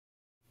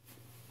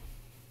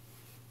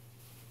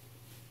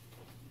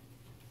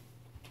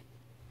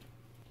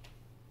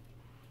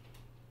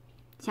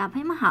小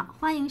朋友们好，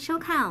欢迎收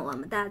看我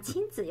们的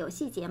亲子游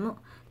戏节目。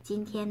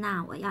今天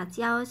呢，我要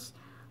教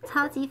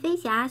超级飞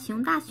侠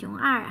熊大、熊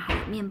二还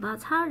有面包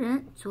超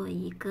人做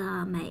一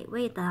个美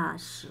味的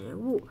食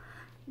物，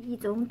一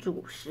种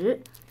主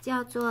食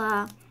叫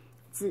做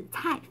紫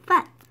菜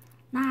饭。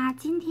那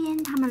今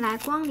天他们来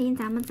光临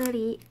咱们这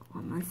里，我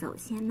们首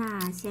先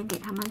呢，先给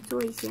他们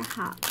做一些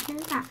好吃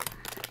的，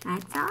来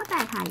招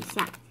待他一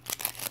下。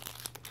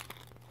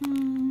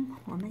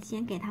我们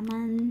先给他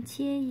们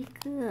切一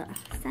个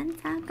山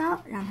楂糕，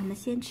让他们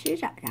先吃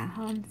着，然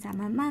后咱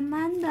们慢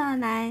慢的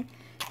来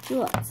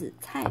做紫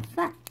菜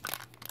饭。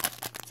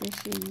这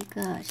是一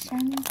个山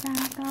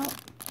楂糕，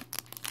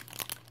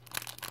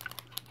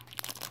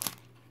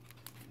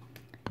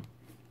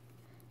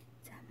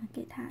咱们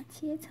给它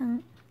切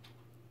成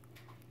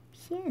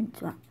片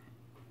状。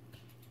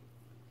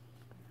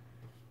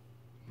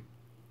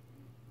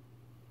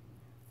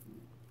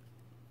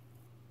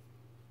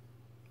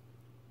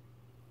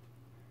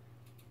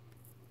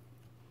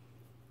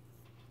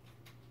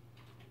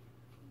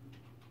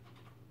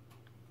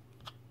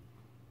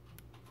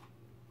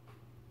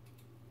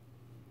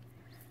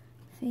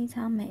非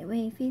常美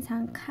味、非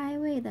常开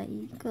胃的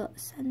一个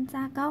山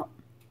楂糕。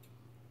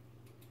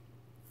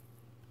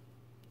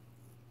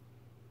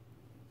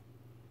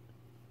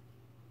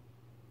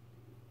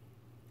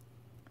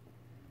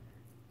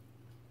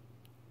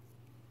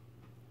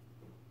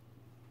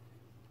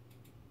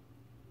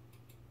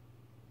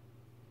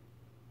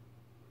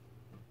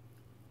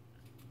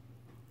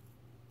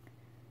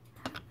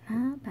好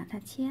了，把它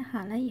切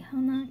好了以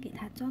后呢，给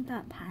它装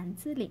到盘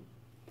子里。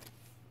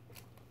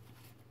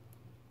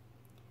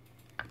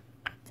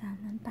咱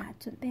们把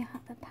准备好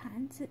的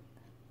盘子，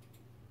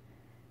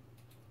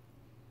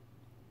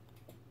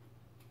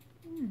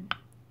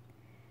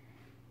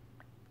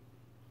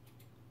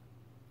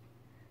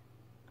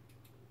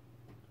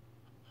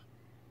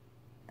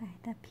摆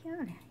得漂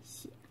亮一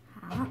些。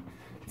好，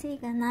这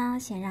个呢，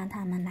先让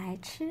他们来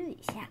吃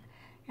一下，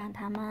让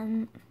他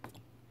们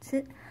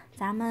吃。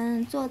咱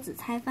们做紫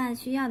菜饭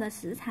需要的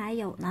食材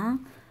有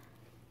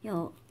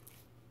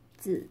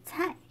紫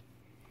菜。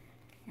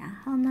然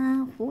后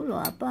呢，胡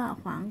萝卜、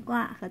黄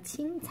瓜和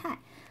青菜，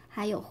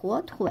还有火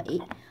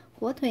腿。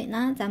火腿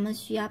呢，咱们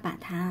需要把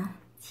它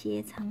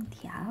切成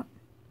条。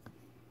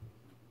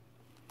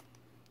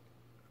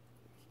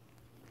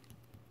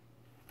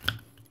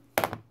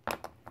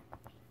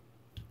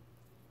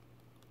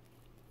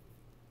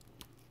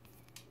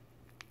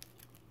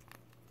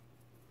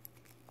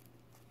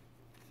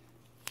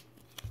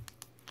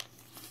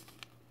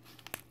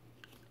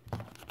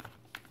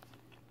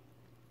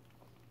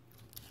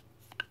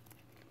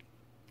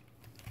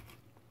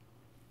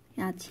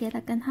要切的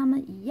跟它们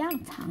一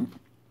样长。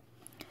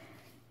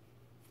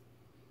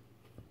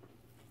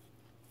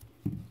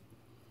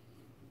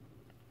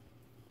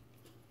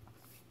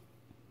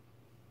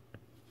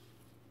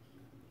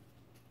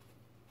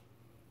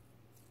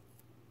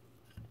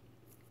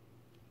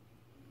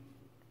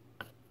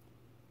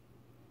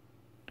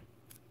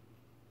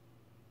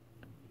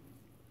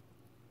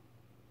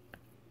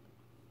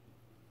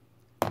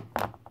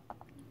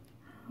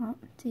好，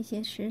这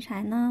些食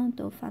材呢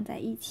都放在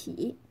一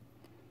起。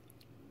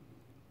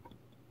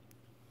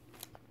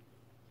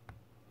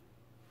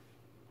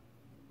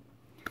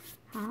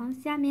好，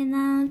下面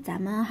呢，咱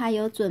们还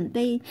有准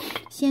备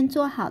先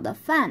做好的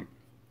饭。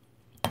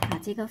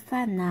这个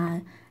饭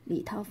呢，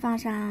里头放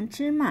上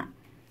芝麻。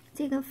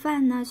这个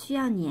饭呢需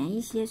要黏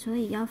一些，所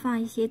以要放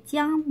一些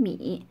江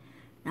米，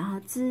然后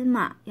芝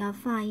麻要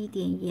放一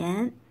点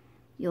盐，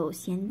有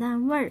咸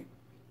淡味儿。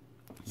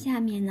下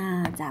面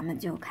呢，咱们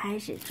就开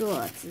始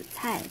做紫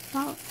菜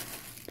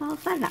包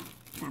饭了。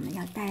咱们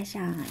要戴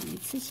上一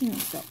次性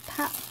手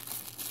套。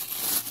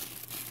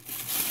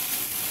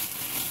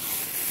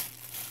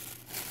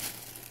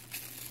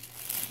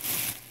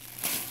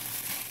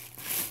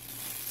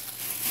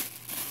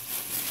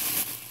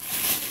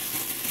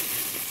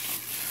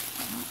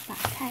把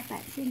菜板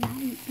先拿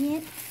一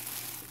边，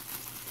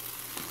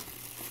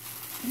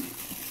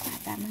把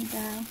咱们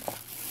的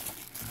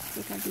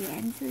这个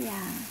帘子呀，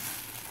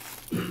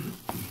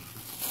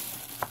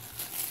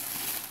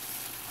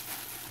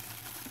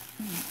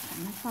咱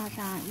们放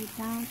上一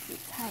张紫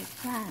菜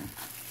饭、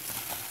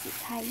紫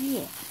菜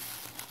叶，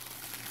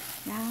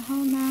然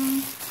后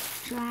呢，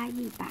抓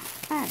一把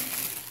饭。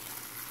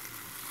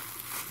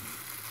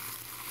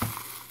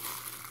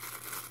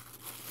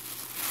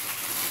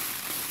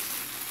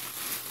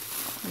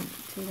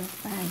这个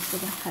饭是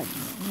不是很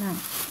黏呢？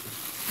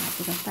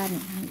这个饭里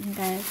面应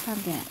该放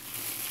点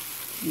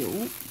油，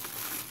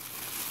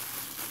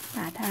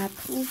把它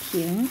铺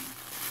平。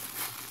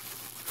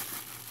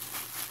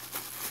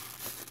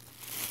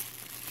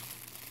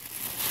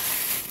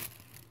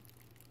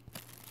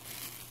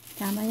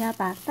咱们要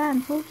把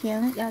饭铺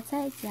平，要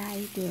再加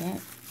一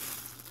点。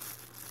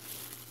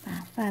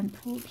把饭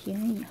铺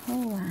平以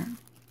后啊，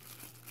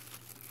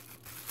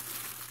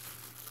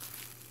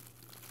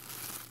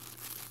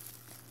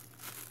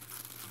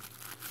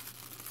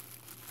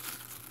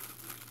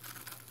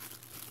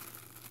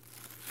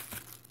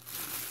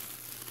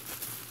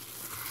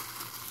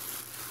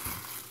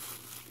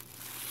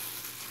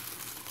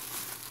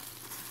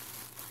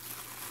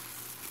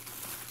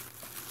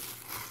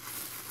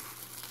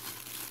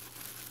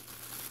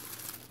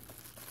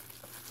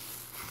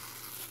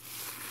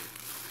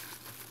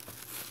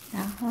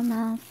然后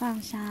呢，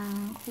放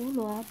上胡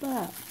萝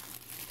卜、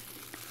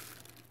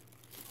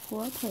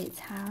火腿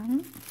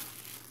肠。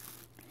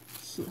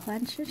喜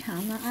欢吃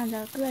肠呢，按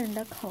照个人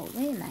的口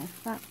味来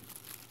放。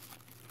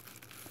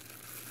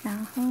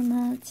然后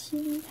呢，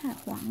青菜、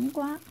黄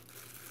瓜，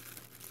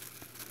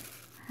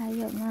还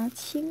有呢，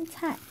青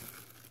菜。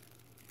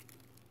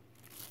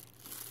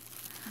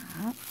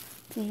好，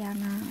这样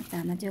呢，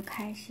咱们就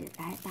开始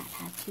来把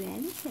它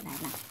卷起来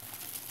了。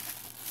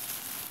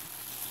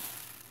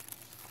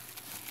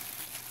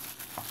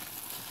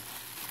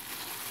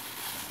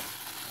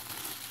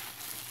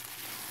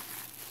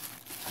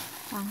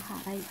放好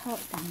了以后，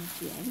咱们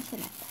卷起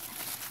来。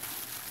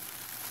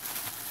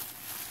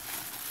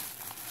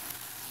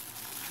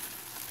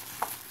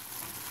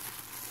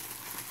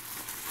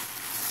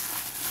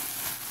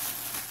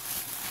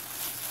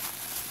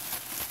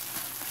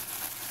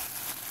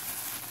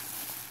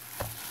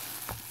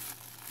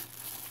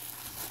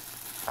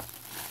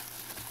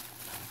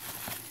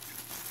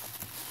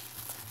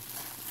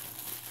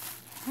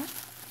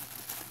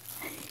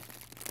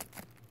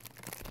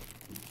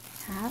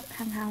好，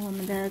看看我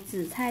们的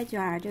紫菜卷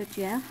儿就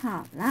卷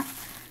好了。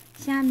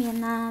下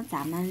面呢，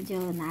咱们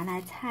就拿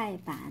来菜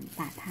板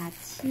把它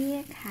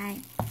切开。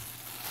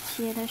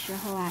切的时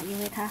候啊，因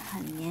为它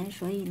很黏，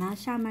所以呢，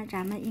上面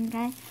咱们应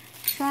该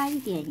刷一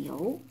点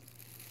油，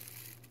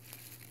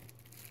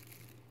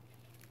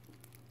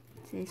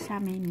在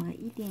上面抹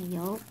一点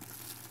油。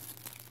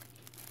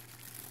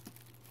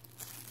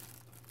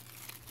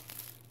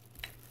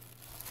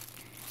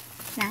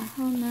然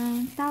后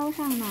呢，刀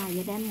上呢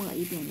也得抹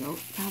一点油，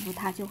要不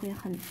它就会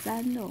很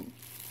粘哦。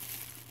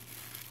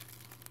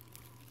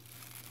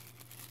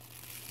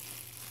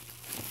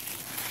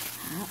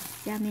好，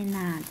下面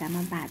呢，咱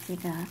们把这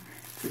个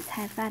紫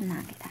菜饭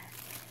呢给它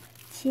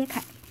切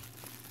开。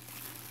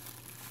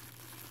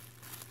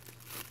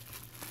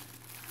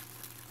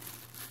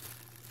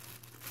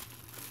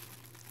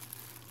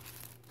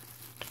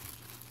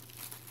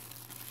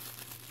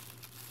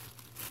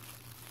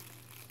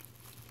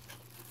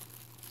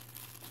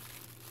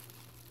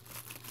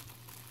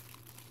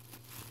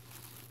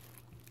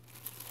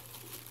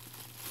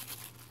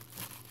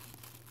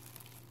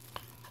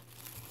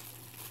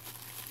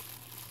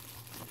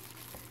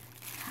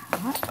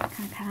好，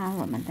看看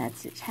我们的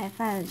紫菜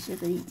饭是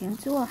不是已经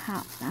做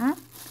好了？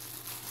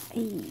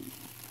哎，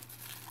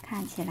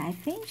看起来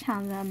非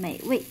常的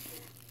美味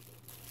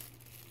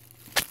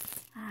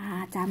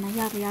啊！咱们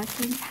要不要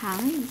先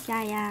尝一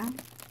下呀？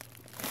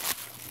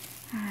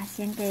啊，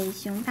先给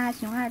熊大、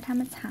熊二他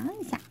们尝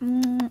一下。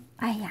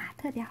哎呀，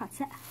特别好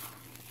吃，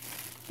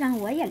让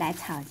我也来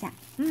尝一下。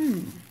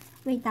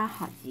味道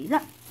好极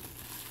了。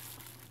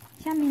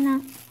下面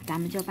呢，咱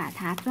们就把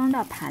它装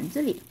到盘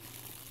子里。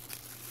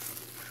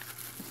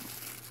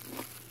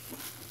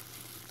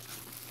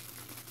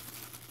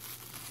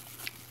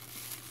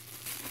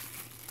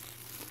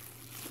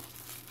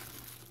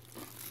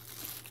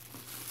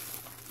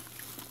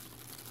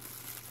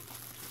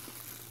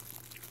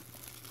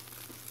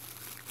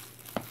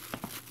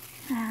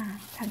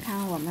看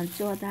看我们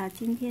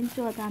今天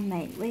做的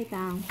美味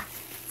的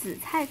紫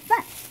菜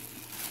饭。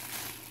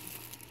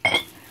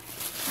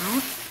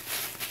好，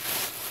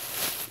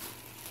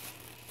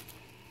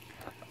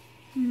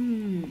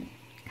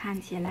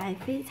看起来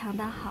非常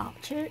的好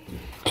吃。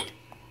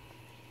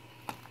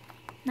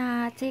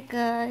那这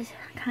个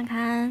看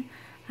看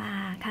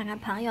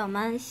朋友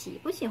们喜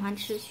不喜欢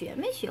吃，学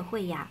没学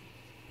会呀？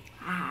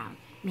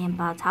面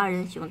包超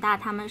人熊大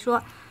他们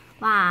说，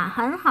哇，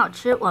很好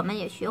吃，我们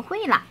也学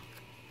会了。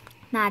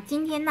那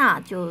今天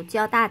呢，就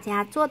教大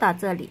家做到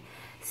这里，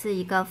是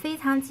一个非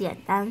常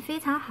简单、非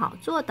常好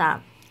做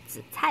的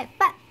紫菜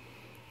饭。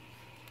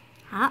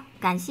好，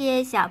感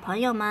谢小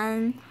朋友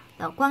们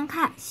的观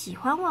看，喜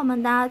欢我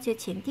们的就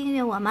请订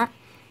阅我们。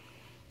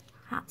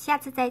好，下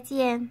次再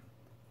见。